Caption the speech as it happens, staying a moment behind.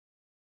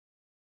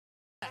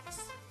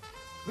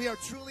We are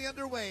truly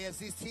underway as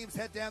these teams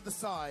head down the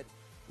side.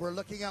 We're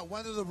looking at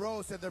one of the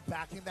rows and they're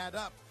backing that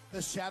up.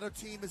 The shadow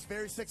team is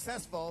very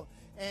successful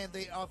and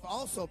they have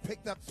also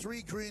picked up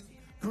 3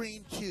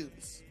 green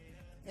cubes.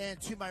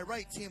 And to my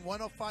right, team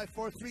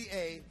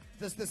 10543A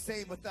does the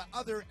same with the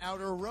other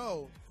outer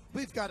row.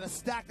 We've got a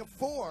stack of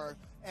 4,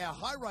 a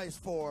high-rise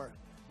 4.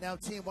 Now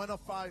team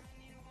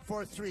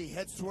 10543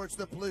 heads towards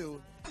the blue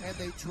and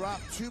they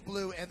drop 2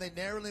 blue and they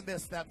narrowly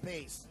miss that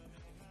base.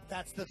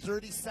 That's the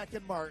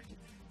 30-second mark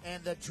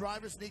and the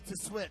drivers need to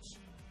switch.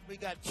 We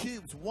got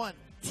cubes 1,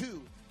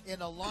 2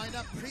 in a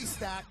lineup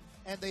pre-stack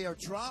and they are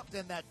dropped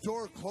and that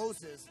door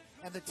closes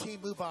and the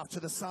team move off to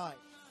the side.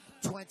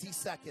 20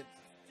 seconds.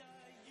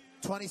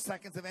 20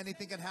 seconds of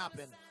anything can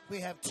happen. We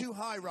have 2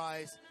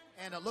 high-rise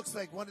and it looks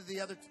like one of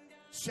the other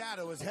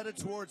shadow is headed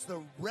towards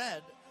the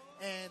red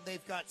and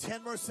they've got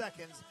 10 more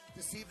seconds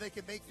to see if they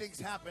can make things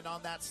happen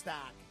on that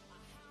stack.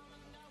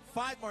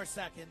 5 more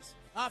seconds.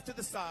 Off to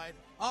the side.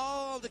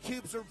 All the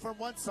cubes are from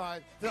one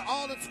side. They're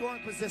all in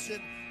scoring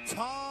position.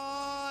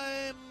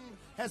 Time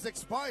has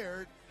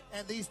expired,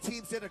 and these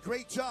teams did a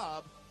great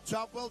job.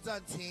 Job well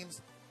done,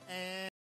 teams. And